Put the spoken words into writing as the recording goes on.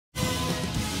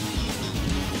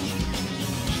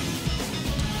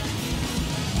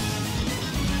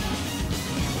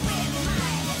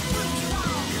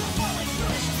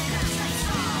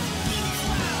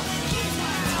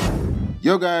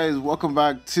Yo guys, welcome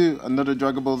back to another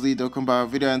DragonBallZ-Dokkan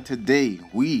video, and today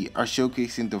we are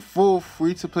showcasing the full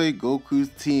free-to-play Goku's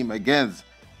team against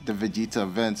the Vegeta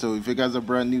event. So if you guys are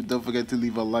brand new, don't forget to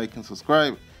leave a like and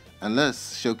subscribe, and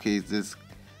let's showcase this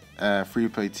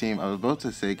free-to-play team. I was about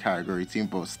to say category team,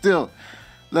 but still,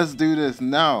 let's do this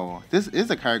now. This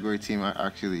is a category team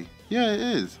actually. Yeah, it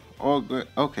is. Oh, good.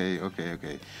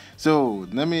 Okay. So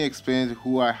let me explain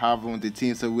who I have on the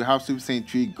team. So we have Super Saiyan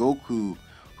 3 Goku,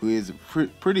 who is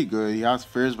pretty good. He has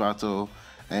Fierce Battle,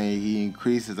 and he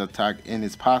increases attack in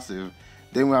his passive.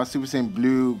 Then we have Super Saiyan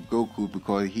Blue Goku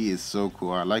because he is so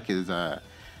cool. I like his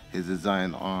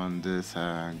design on this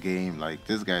game. Like,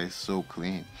 this guy is so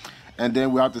clean. And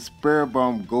then we have the Spirit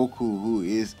Bomb Goku, who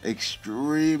is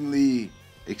extremely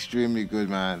good,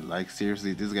 man. Like,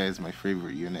 seriously, this guy is my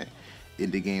favorite unit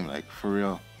in the game, like, for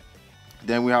real.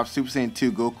 Then we have Super Saiyan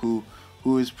 2 Goku,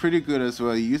 who is pretty good as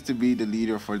well. He used to be the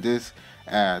leader for this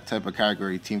type of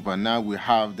category team, but now we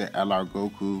have the LR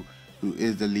Goku, who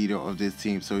is the leader of this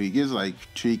team. So he gives like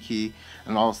 3 key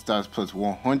and all stats plus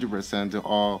 100% to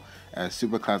all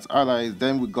super class allies.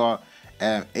 Then we got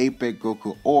Apex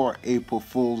Goku, or April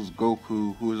Fool's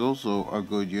Goku, who is also a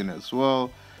good unit as well.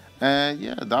 And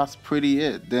yeah, that's pretty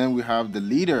it. Then we have the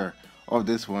leader of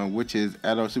this one, which is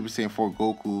LR Super Saiyan 4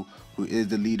 Goku, who is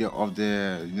the leader of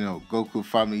the Goku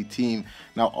family team.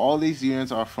 Now all these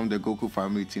units are from the Goku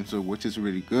family team, so which is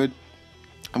really good.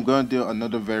 I'm gonna do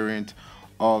another variant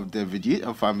of the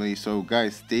Vegeta family, so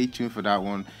guys, stay tuned for that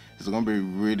one. It's gonna be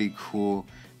really cool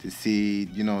to see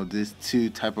this two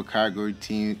type of category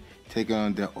team taking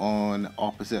on their own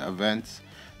opposite events.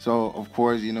 So of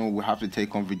course, we have to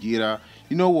take on Vegeta.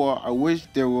 You know what? I wish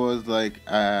there was like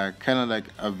kind of like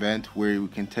event where we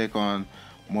can take on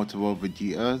multiple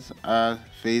Vegeta's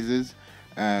phases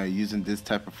using this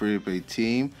type of free-to-play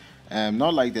team, and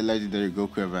not like the legendary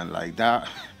Goku event like that.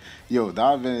 Yo,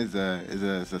 that event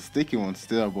is a sticky one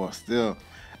still, but still,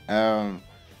 kind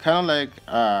of like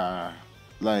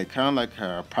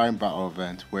a Prime Battle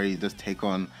event where you just take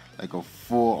on like a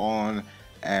full-on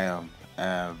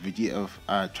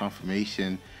Vegeta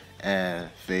transformation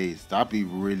phase. That'd be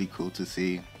really cool to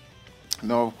see.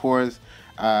 Now, of course,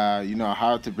 I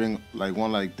had to bring like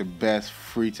one like the best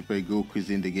free-to-play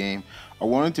Gokus in the game. I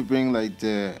wanted to bring like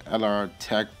the LR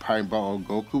Tech Prime Battle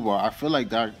Goku, but I feel like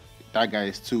that guy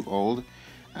is too old,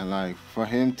 and like for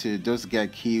him to just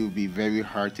get key would be very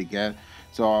hard to get.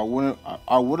 So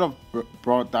I would have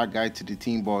brought that guy to the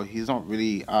team, but he's not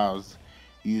really as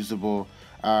usable.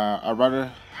 I'd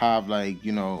rather have like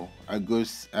a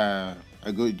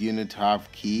good unit to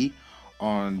have key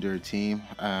on their team.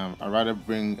 I'd rather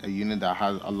bring a unit that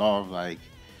has a lot of like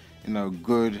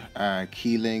good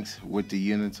key links with the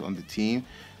units on the team.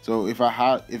 So if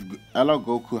LR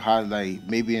Goku has like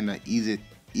maybe an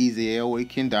easy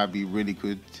awaken, that'd be really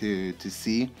good to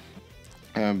see,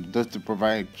 just to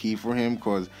provide key for him,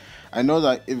 because I know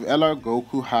that if LR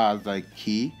Goku has like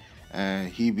key,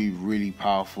 he'd be really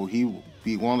powerful. He would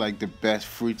be one of like the best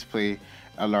free-to-play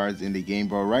LRs in the game.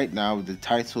 But right now the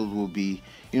titles will be,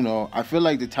 I feel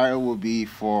like the title will be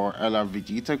for LR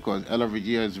Vegeta, because LR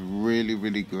Vegeta is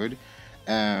really good.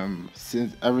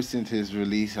 Ever since his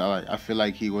release, I feel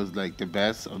like he was like the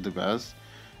best of the best.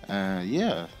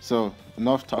 Yeah, so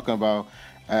enough talking about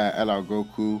LR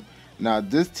Goku. Now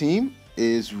this team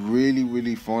is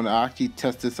really fun. I actually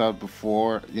tested this out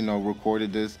before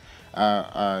recorded this.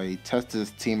 I tested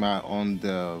this team out on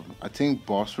the, I think,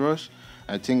 Boss Rush.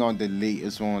 I think on the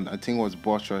latest one, I think it was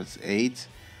Boss Rush 8,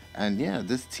 and yeah,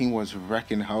 this team was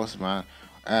wrecking house, man.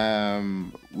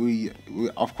 We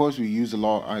of course we used a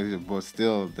lot of it, but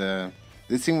still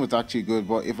this team was actually good.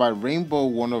 But if I rainbow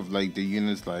one of like the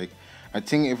units, like I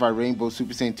think if I rainbow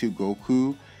Super Saiyan 2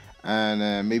 Goku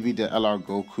and maybe the LR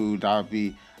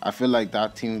Goku, I feel like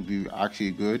that team would be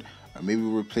actually good. Maybe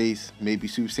replace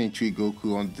Super Saiyan 3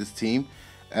 Goku on this team.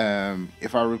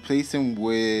 If I replace him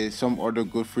with some other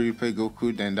good free-to-play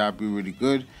Goku, then that'd be really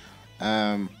good.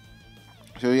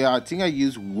 So yeah, I think I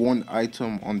used one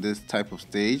item on this type of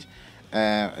stage.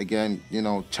 Again,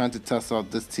 trying to test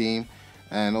out this team.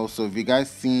 And also, if you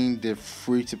guys seen the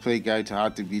free-to-play guide to how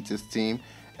to beat this team,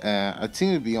 I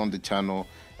think it'll be on the channel,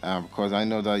 because I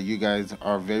know that you guys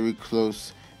are very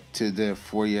close to the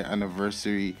 4-year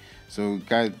anniversary. So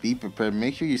guys, be prepared.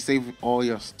 Make sure you save all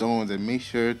your stones, and make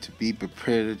sure to be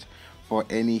prepared for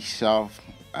any shaft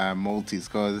multis,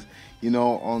 because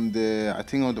on the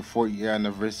 4th-year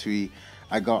anniversary,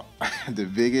 I got the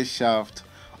biggest shaft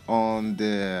on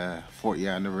the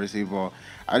 4th-year anniversary, but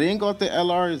I didn't got the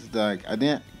LRs. Like, I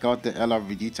didn't got the LR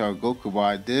Vegeta or Goku, but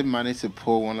I did manage to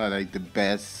pull one of like the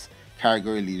best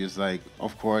category leaders, like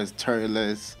of course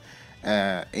Turles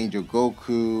Angel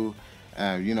Goku,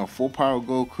 you know, full power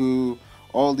Goku,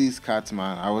 all these cards,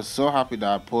 man. I was so happy that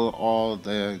I pulled all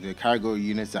the category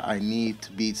units that I need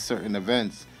to beat certain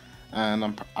events, and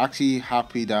I'm actually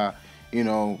happy that, you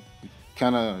know,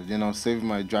 kind of, you know, save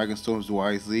my Dragon Storms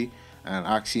wisely and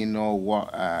actually know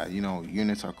what you know,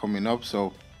 units are coming up.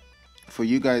 So for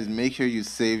you guys, make sure you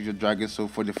save your Dragon Soul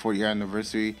for the 40th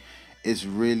anniversary. It's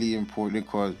really important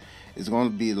because it's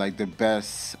going to be like the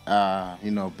best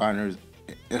you know, banners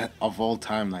of all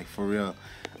time, like for real.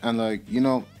 And like, you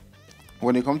know,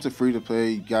 when it comes to free to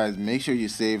play, guys, make sure you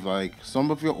save like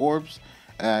some of your orbs.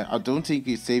 I don't think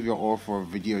you save your orb for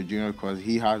Vegeta Jr. because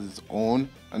he has his own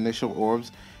initial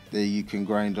orbs that you can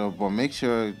grind up, but make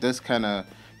sure just kind of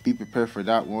be prepared for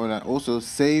that one. And also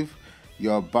save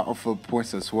your battlefield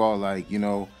points as well, like, you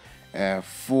know,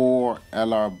 for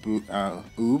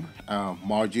Oob,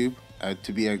 Marjube,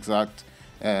 to be exact.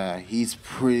 He's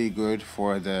pretty good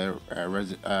for the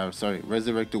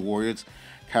Resurrected Warriors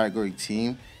category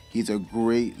team. He's a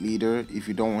great leader if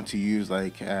you don't want to use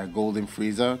like Golden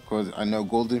Frieza, because I know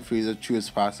Golden Frieza, through his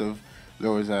passive,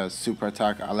 lowers super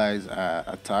attack allies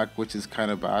attack, which is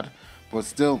kind of bad, but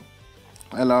still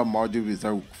LR Marjube is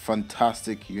a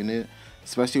fantastic unit,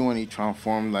 especially when he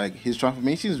transforms. Like, his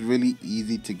transformation is really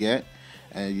easy to get,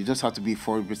 and you just have to be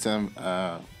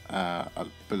 40%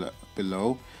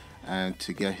 below and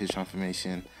to get his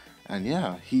transformation. And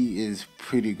yeah, he is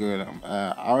pretty good.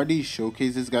 I already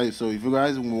showcased this guy, so if you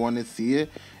guys want to see it,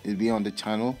 it'll be on the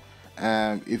channel.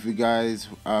 If you guys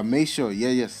make sure,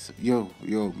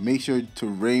 make sure to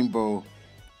rainbow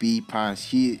B Pants.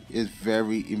 She is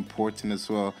very important as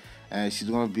well, and she's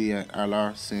gonna be at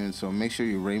LR soon, so make sure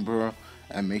you rainbow her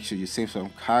and make sure you save some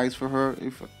Kais for her.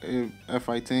 If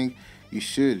I think you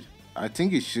should,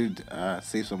 you should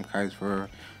save some Kais for her,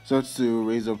 so to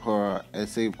raise up her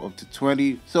save up to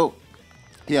 20. So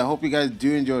yeah, I hope you guys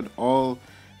do enjoy all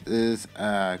this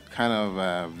kind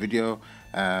of video.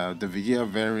 The Vegeta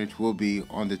variant will be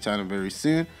on the channel very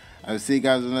soon. I'll see you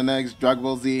guys in the next Dragon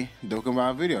Ball Z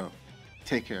Dokkan video.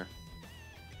 Take care.